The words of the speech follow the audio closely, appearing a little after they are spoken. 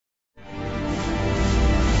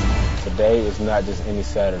Today is not just any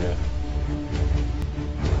Saturday.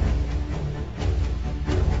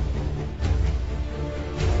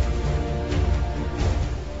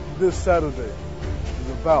 This Saturday is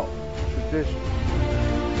about tradition.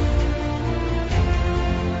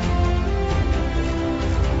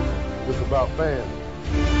 It's about fans.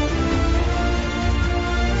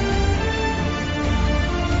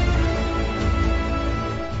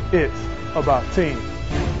 It's about team.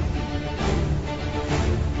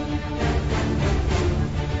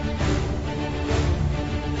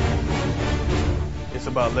 It's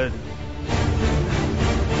about legends.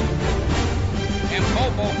 And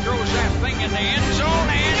Bobo throws that thing in the end zone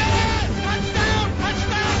and touchdown!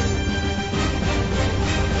 Touchdown!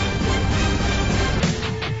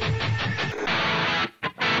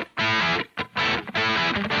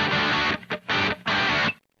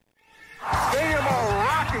 Stadium all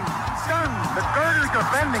rocking, stunned. The girders are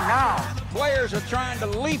bending now. Players are trying to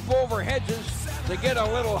leap over hedges to get a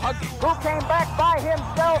little huggy. Who came back by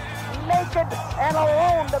himself, naked and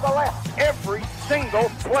alone to the left. Every single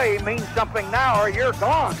play means something now or you're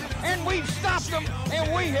gone. And we've stopped them,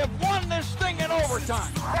 and we have won this thing in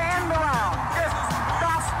overtime. Stand around. Just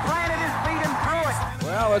stop, planted his feet and threw it.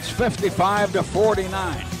 Well, it's 55-49.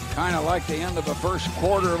 Kind of like the end of the first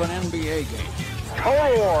quarter of an NBA game.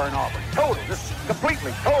 Total war in Auburn. Total. Just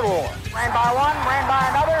completely total war. Ran by one, ran by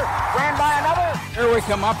another, ran by another. Here we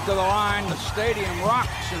come up to the line. The stadium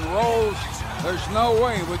rocks and rolls. There's no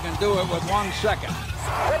way we can do it with 1 second.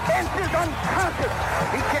 The bench is unconscious.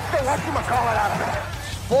 He kicked the whatchamacallit out of it.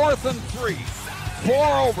 It's 4th and 3.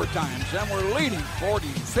 4 overtimes, and we're leading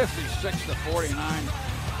 56-49.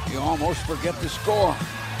 You almost forget the score.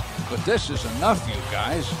 But this is enough, you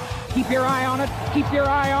guys. Keep your eye on it. Keep your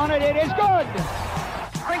eye on it. It is good.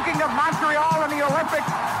 Thinking of Montreal in the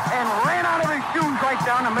Olympics and ran out of his shoes right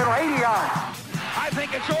down the middle, 80 yards. I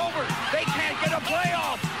think it's over. They can't get a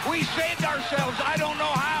playoff. We saved ourselves. I don't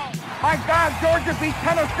know how. My God, Georgia beat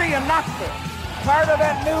Tennessee in Knoxville. Part of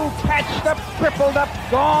that new patched up, crippled up,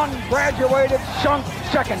 gone, graduated, sunk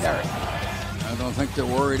secondary. I don't think they're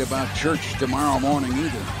worried about church tomorrow morning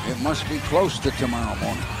either. It must be close to tomorrow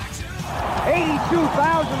morning.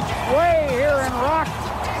 82,000 way here in Rock,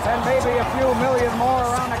 and maybe a few million more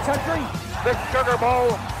around the country. The Sugar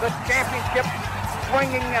Bowl, the championship,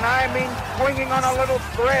 swinging, and I mean swinging on a little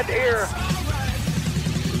thread here.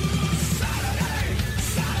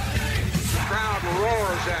 Crowd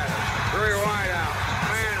roars at us. 3 wideouts.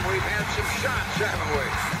 Man, we've had some shots, haven't we?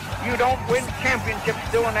 You don't win championships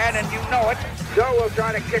doing that, and you know it. Joe will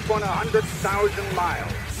try to kick one 100,000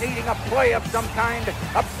 miles. Needing a play of some kind,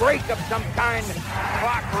 a break of some kind.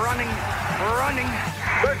 Clock running.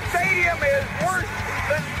 The stadium is worse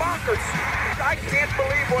than bonkers. I can't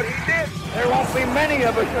believe what he did. There won't be many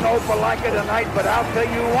of us in Opelika tonight, but I'll tell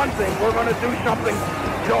you one thing. We're going to do something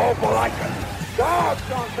to Opelika. Dogs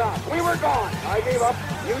on top. We were gone. I gave up.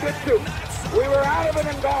 You did too. We were out of it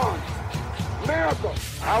and gone. Miracle.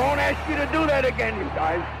 I won't ask you to do that again, you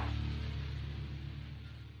guys.